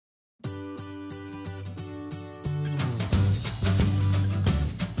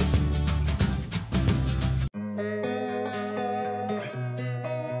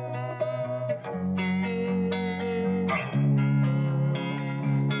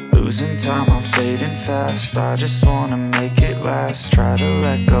losing time, I'm fading fast. I just wanna make it last. Try to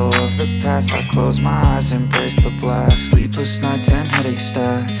let go of the past. I close my eyes, embrace the blast. Sleepless nights and headaches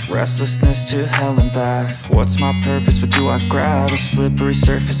stack. Restlessness to hell and back. What's my purpose? What do I grab? A slippery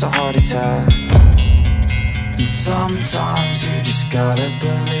surface, a heart attack. And sometimes you just gotta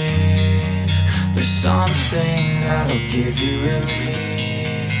believe there's something that'll give you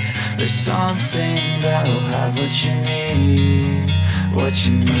relief. There's something that'll have what you need, what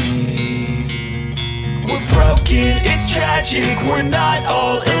you need. We're broken, it's tragic, we're not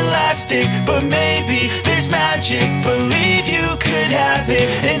all elastic, but maybe there's magic, believe you could have it.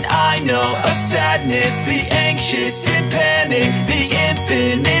 And I know of sadness, the anxious and panic, the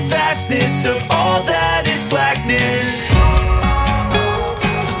infinite vastness of all that is blackness.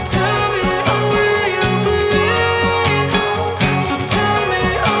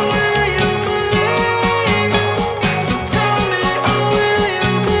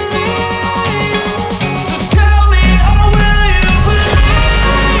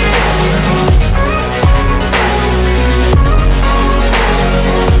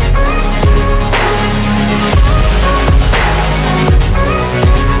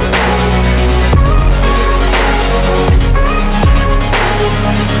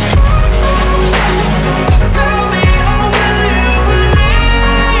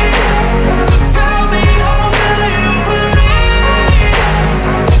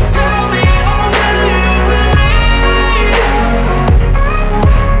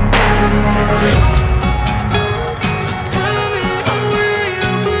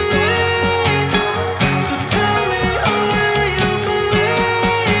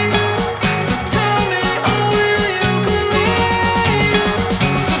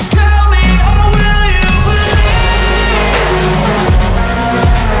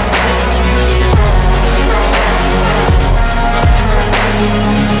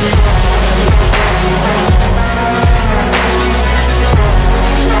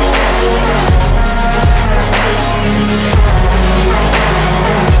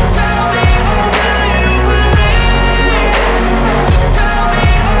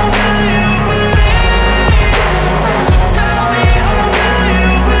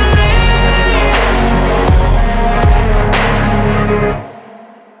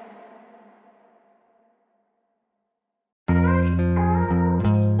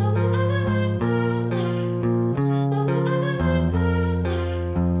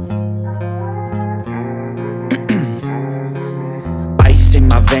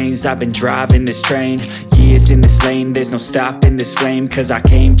 I've been driving this train, years in this lane, there's no stopping this flame. Cause I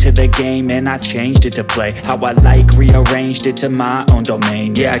came to the game and I changed it to play how I like, rearranged it to my own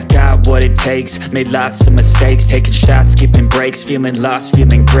domain. Yeah, I got what it takes, made lots of mistakes, taking shots, skipping breaks, feeling lost,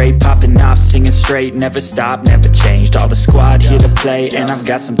 feeling great, popping off, singing straight, never stopped, never changed. All the squad here to play and I've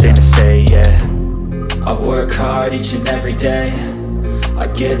got something to say, yeah. I work hard each and every day, I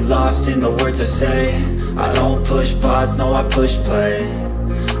get lost in the words I say. I don't push pause, no I push play.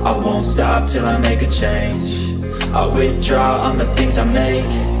 I won't stop till I make a change. I withdraw on the things I make.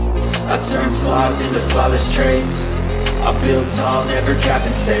 I turn flaws into flawless traits. I build tall, never capped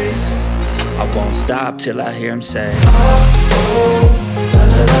in space. I won't stop till I hear him say, oh, oh, la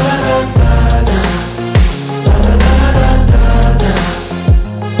la la la la la.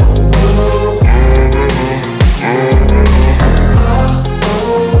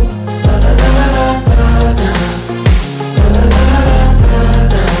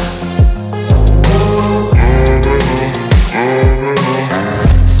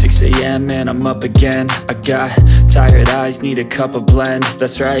 And I'm up again. I got tired eyes, need a cup of blend.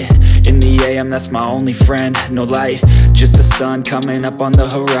 That's right, in the AM, that's my only friend. No light, just the sun coming up on the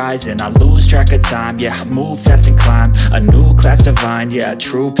horizon. I lose track of time, yeah, I move fast and climb a new class divine, yeah,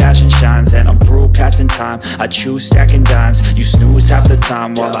 true passion shines. And I'm through passing time, I choose stacking dimes. You snooze half the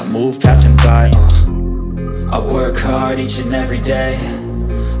time while I move passing by. I work hard each and every day,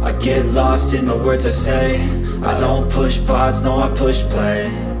 I get lost in the words I say. I don't push pause, no I push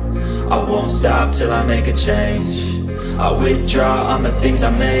play. I won't stop till I make a change. I withdraw on the things I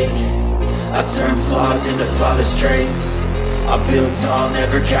make. I turn flaws into flawless traits. I build tall,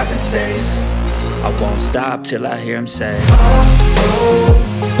 never capped in space. I won't stop till I hear him say, oh, oh,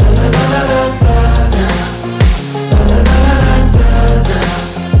 la la la la la la.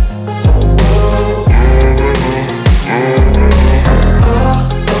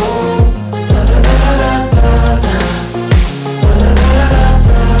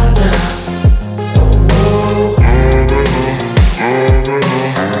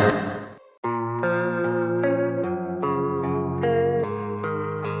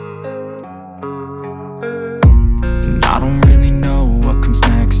 I don't really know what comes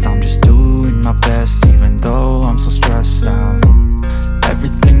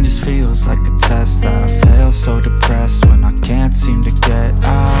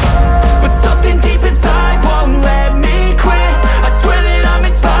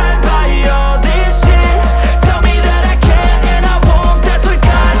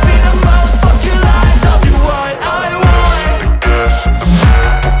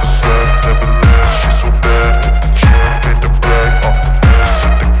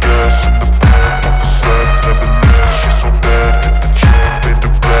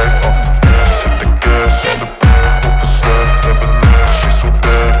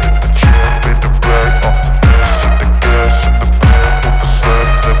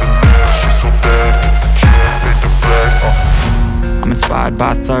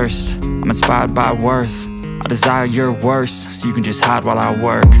by thirst, I'm inspired by worth. I desire your worst, so you can just hide while I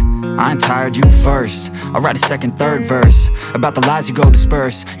work. I ain't tired, you first. I'll write a second, third verse about the lies you go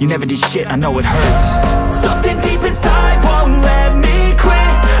disperse. You never did shit, I know it hurts. Something deep inside won't let